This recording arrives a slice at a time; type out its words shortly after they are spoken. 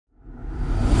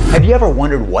Have you ever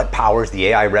wondered what powers the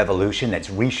AI revolution that's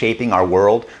reshaping our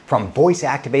world? From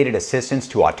voice-activated assistants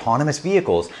to autonomous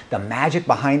vehicles, the magic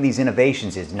behind these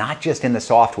innovations is not just in the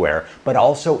software, but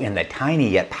also in the tiny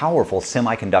yet powerful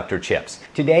semiconductor chips.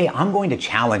 Today, I'm going to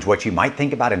challenge what you might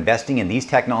think about investing in these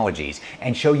technologies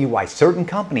and show you why certain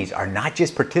companies are not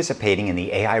just participating in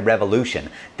the AI revolution,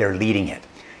 they're leading it.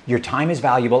 Your time is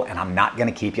valuable and I'm not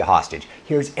going to keep you hostage.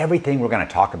 Here's everything we're going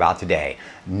to talk about today.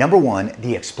 Number one,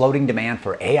 the exploding demand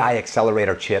for AI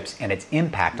accelerator chips and its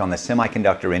impact on the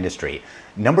semiconductor industry.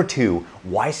 Number two,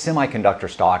 why semiconductor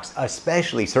stocks,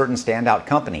 especially certain standout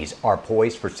companies, are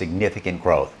poised for significant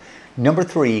growth. Number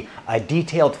three, a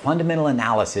detailed fundamental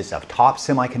analysis of top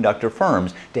semiconductor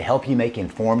firms to help you make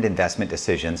informed investment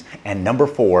decisions. And number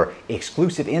four,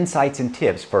 exclusive insights and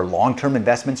tips for long-term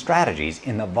investment strategies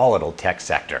in the volatile tech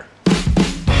sector.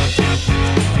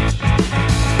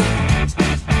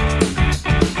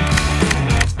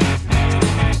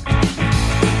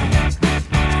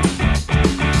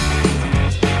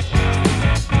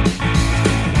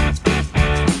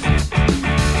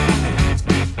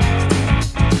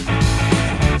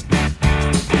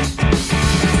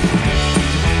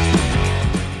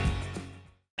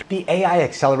 The AI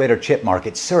accelerator chip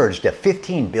market surged to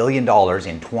 $15 billion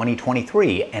in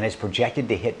 2023 and is projected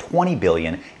to hit $20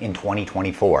 billion in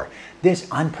 2024. This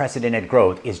unprecedented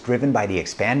growth is driven by the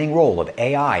expanding role of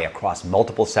AI across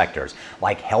multiple sectors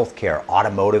like healthcare,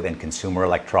 automotive, and consumer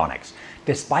electronics.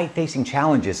 Despite facing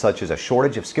challenges such as a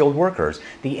shortage of skilled workers,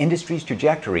 the industry's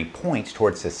trajectory points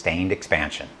towards sustained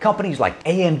expansion. Companies like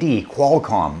AMD,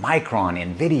 Qualcomm, Micron,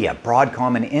 Nvidia,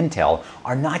 Broadcom, and Intel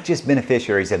are not just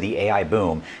beneficiaries of the AI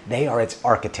boom, they are its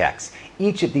architects.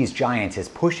 Each of these giants is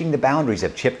pushing the boundaries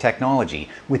of chip technology,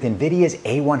 with Nvidia's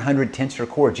A100 Tensor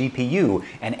Core GPU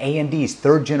and AMD's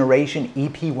third-generation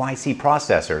EPYC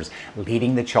processors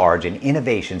leading the charge in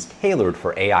innovations tailored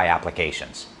for AI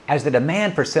applications. As the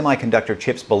demand for semiconductor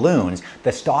chips balloons,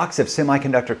 the stocks of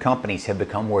semiconductor companies have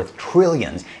become worth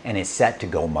trillions and is set to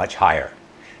go much higher.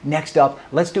 Next up,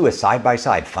 let's do a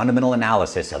side-by-side fundamental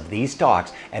analysis of these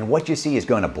stocks, and what you see is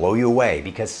going to blow you away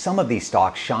because some of these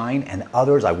stocks shine and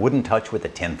others I wouldn't touch with a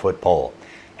 10-foot pole.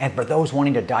 And for those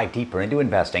wanting to dive deeper into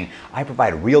investing, I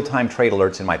provide real-time trade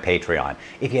alerts in my Patreon.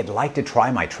 If you'd like to try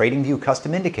my TradingView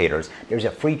custom indicators, there's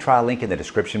a free trial link in the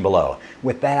description below.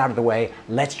 With that out of the way,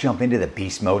 let's jump into the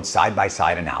beast mode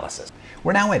side-by-side analysis.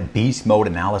 We're now at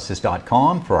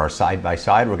beastmodeanalysis.com. For our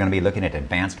side-by-side, we're going to be looking at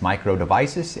advanced micro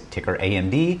devices, ticker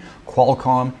AMD,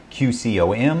 Qualcomm,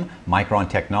 QCOM, Micron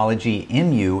Technology,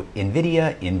 MU,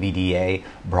 Nvidia, NVDA,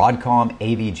 Broadcom,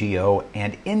 AVGO,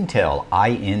 and Intel,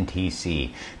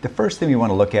 INTC. The first thing we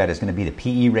want to look at is going to be the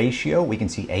PE ratio. We can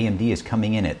see AMD is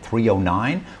coming in at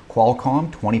 309, Qualcomm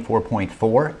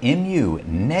 24.4, MU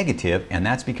negative, and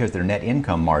that's because their net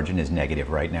income margin is negative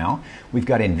right now. We've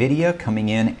got Nvidia coming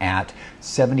in at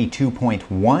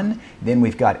 72.1, then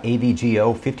we've got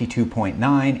AVGO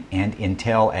 52.9, and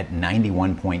Intel at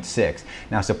 91.6.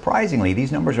 Now surprisingly,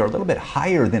 these numbers are a little bit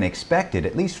higher than expected,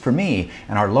 at least for me,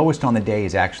 and our lowest on the day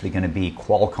is actually going to be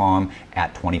Qualcomm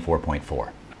at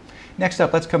 24.4. Next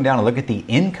up, let's come down and look at the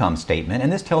income statement,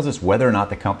 and this tells us whether or not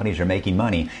the companies are making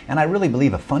money, and I really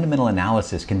believe a fundamental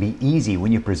analysis can be easy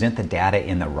when you present the data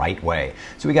in the right way.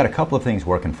 So we got a couple of things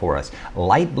working for us.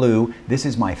 Light blue, this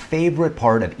is my favorite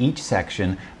part of each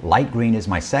section. Light green is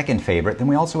my second favorite. Then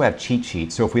we also have cheat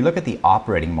sheets. So if we look at the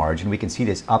operating margin, we can see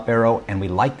this up arrow, and we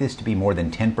like this to be more than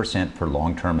 10% for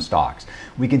long-term stocks.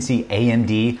 We can see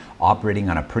AMD operating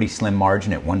on a pretty slim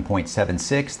margin at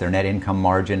 1.76. Their net income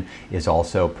margin is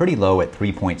also pretty low at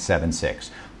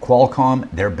 3.76. Qualcomm,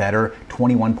 they're better,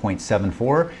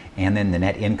 21.74, and then the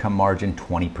net income margin,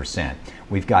 20%.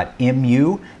 We've got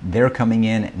MU, they're coming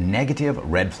in negative,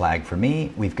 red flag for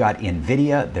me. We've got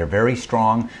Nvidia, they're very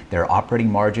strong. Their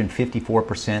operating margin,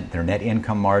 54%. Their net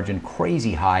income margin,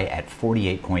 crazy high at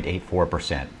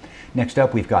 48.84%. Next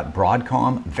up, we've got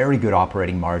Broadcom, very good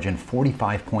operating margin,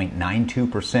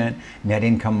 45.92%. Net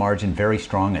income margin, very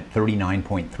strong at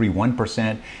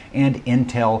 39.31%. And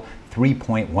Intel,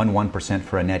 3.11%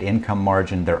 for a net income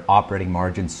margin. Their operating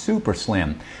margin, super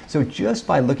slim. So just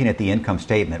by looking at the income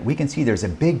statement, we can see there's a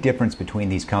big difference between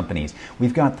these companies.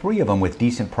 We've got three of them with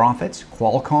decent profits,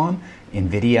 Qualcomm,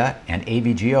 Nvidia, and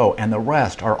AVGO, and the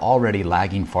rest are already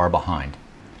lagging far behind.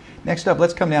 Next up,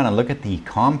 let's come down and look at the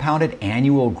compounded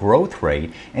annual growth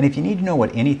rate. And if you need to know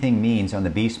what anything means on the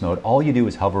beast mode, all you do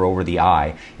is hover over the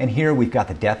I. And here we've got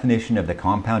the definition of the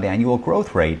compound annual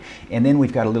growth rate. And then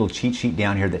we've got a little cheat sheet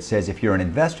down here that says if you're an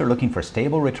investor looking for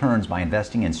stable returns by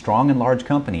investing in strong and large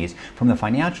companies from the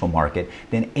financial market,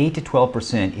 then 8 to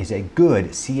 12% is a good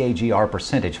CAGR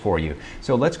percentage for you.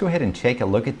 So let's go ahead and take a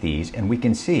look at these, and we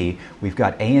can see we've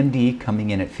got AMD coming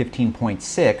in at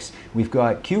 15.6, we've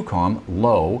got QCOM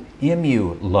low,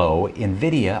 MU low,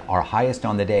 Nvidia our highest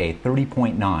on the day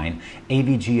 30.9,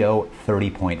 AVGO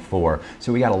 30.4.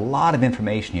 So we got a lot of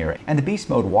information here, and the beast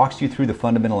mode walks you through the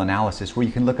fundamental analysis where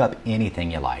you can look up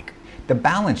anything you like. The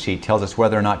balance sheet tells us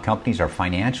whether or not companies are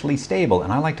financially stable,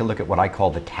 and I like to look at what I call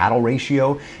the tattle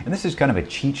ratio, and this is kind of a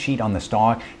cheat sheet on the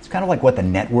stock. It's kind of like what the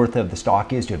net worth of the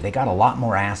stock is. If they got a lot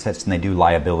more assets than they do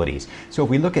liabilities. So if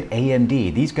we look at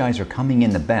AMD, these guys are coming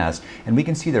in the best, and we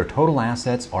can see their total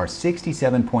assets are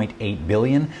 67.8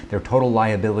 billion, their total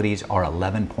liabilities are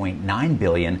 11.9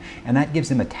 billion, and that gives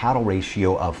them a tattle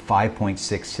ratio of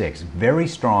 5.66. Very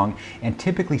strong, and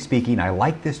typically speaking, I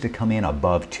like this to come in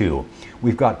above 2.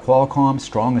 We've got Qualcomm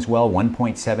strong as well,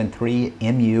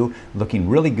 1.73, MU looking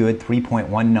really good,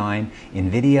 3.19,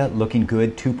 Nvidia looking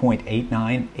good,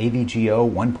 2.89,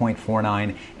 AVGO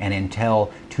 1.49, and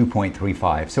Intel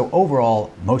 2.35. So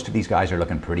overall, most of these guys are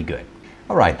looking pretty good.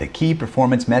 All right, the key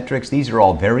performance metrics, these are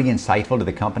all very insightful to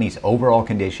the company's overall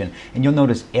condition, and you'll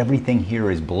notice everything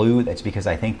here is blue. That's because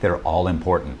I think they're all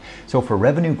important. So for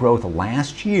revenue growth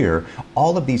last year,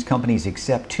 all of these companies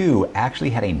except 2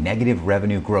 actually had a negative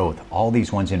revenue growth. All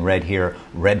these ones in red here,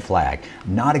 red flag.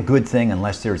 Not a good thing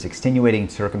unless there's extenuating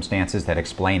circumstances that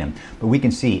explain them. But we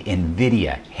can see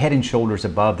Nvidia head and shoulders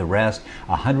above the rest,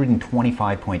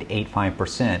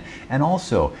 125.85%. And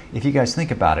also, if you guys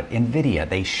think about it, Nvidia,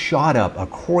 they shot up a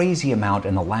crazy amount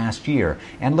in the last year.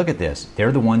 And look at this,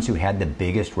 they're the ones who had the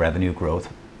biggest revenue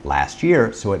growth last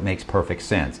year, so it makes perfect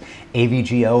sense.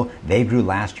 AVGO, they grew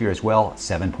last year as well,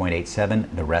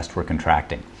 7.87, the rest were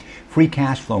contracting. Free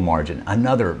cash flow margin,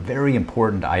 another very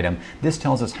important item. This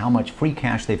tells us how much free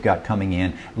cash they've got coming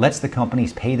in, lets the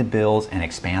companies pay the bills and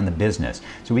expand the business.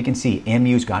 So we can see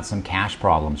MU's got some cash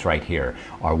problems right here.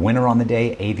 Our winner on the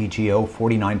day, AVGO,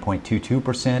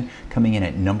 49.22%, coming in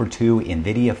at number 2,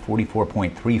 Nvidia,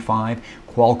 44.35%,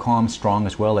 Qualcomm strong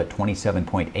as well at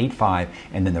 27.85,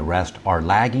 and then the rest are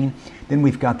lagging. Then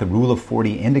we've got the Rule of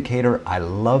 40 indicator. I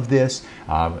love this.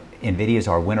 Nvidia is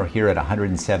our winner here at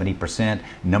 170%.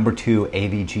 Number 2,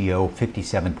 AVGO,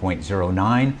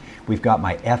 57.09. We've got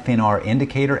my FNR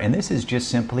indicator, and this is just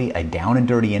simply a down and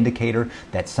dirty indicator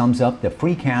that sums up the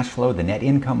free cash flow, the net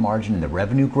income margin, and the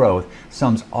revenue growth,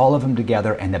 sums all of them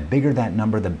together, and the bigger that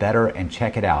number, the better, and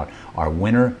check it out. Our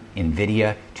winner,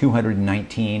 Nvidia,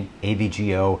 219,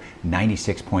 AVGO,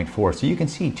 96.4. So you can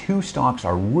see 2 stocks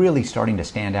are really starting to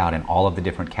stand out in all of the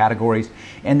different categories.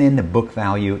 And then the book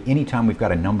value, anytime we've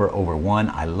got a number over 1,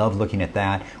 I love looking at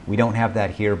that. We don't have that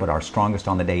here, but our strongest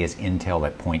on the day is Intel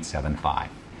at 0.75.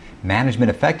 Management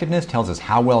effectiveness tells us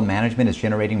how well management is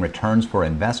generating returns for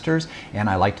investors, and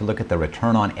I like to look at the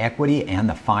return on equity and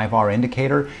the 5R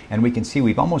indicator, and we can see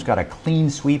we've almost got a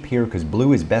clean sweep here because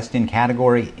blue is best in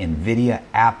category, Nvidia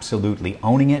absolutely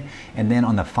owning it, and then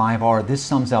on the 5R, this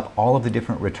sums up all of the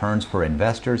different returns for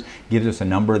investors, gives us a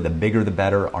number, the bigger the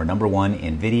better. Our number 1,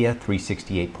 Nvidia,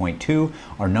 368.2,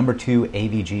 our number 2,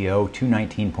 AVGO,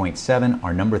 219.7,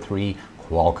 our number 3,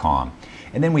 Qualcomm.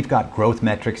 And then we've got growth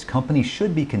metrics. Companies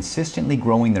should be consistently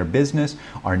growing their business.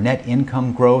 Our net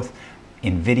income growth,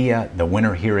 Nvidia, the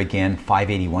winner here again,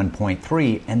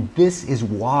 581.3, and this is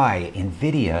why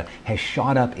Nvidia has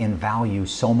shot up in value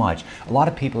so much. A lot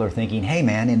of people are thinking, hey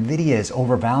man, Nvidia is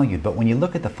overvalued, but when you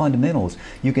look at the fundamentals,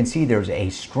 you can see there's a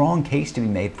strong case to be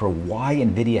made for why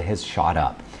Nvidia has shot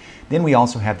up. Then we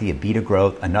also have the EBITDA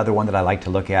growth, another one that I like to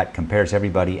look at, compares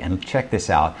everybody, and check this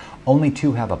out. Only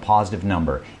 2 have a positive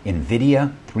number.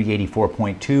 Nvidia,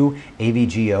 384.2,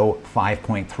 AVGO,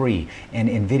 5.3, and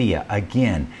Nvidia,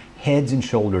 again, heads and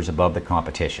shoulders above the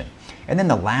competition. And then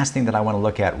the last thing that I want to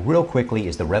look at real quickly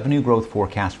is the revenue growth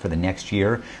forecast for the next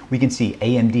year. We can see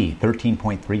AMD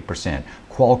 13.3%,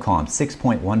 Qualcomm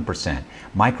 6.1%,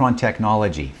 Micron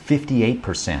Technology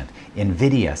 58%,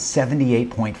 Nvidia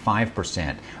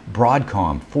 78.5%,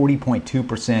 Broadcom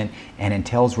 40.2%, and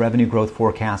Intel's revenue growth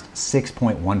forecast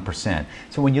 6.1%.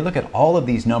 So when you look at all of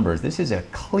these numbers, this is a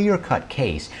clear-cut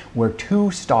case where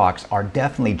 2 stocks are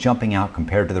definitely jumping out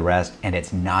compared to the rest, and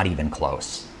it's not even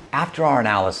close. After our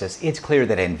analysis, it's clear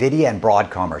that Nvidia and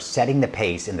Broadcom are setting the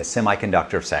pace in the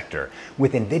semiconductor sector.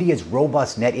 With Nvidia's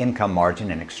robust net income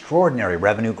margin and extraordinary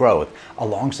revenue growth,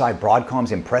 alongside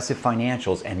Broadcom's impressive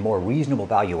financials and more reasonable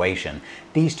valuation,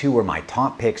 these two were my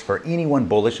top picks for anyone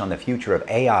bullish on the future of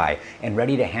AI and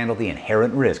ready to handle the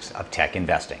inherent risks of tech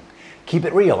investing. Keep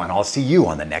it real, and I'll see you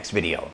on the next video.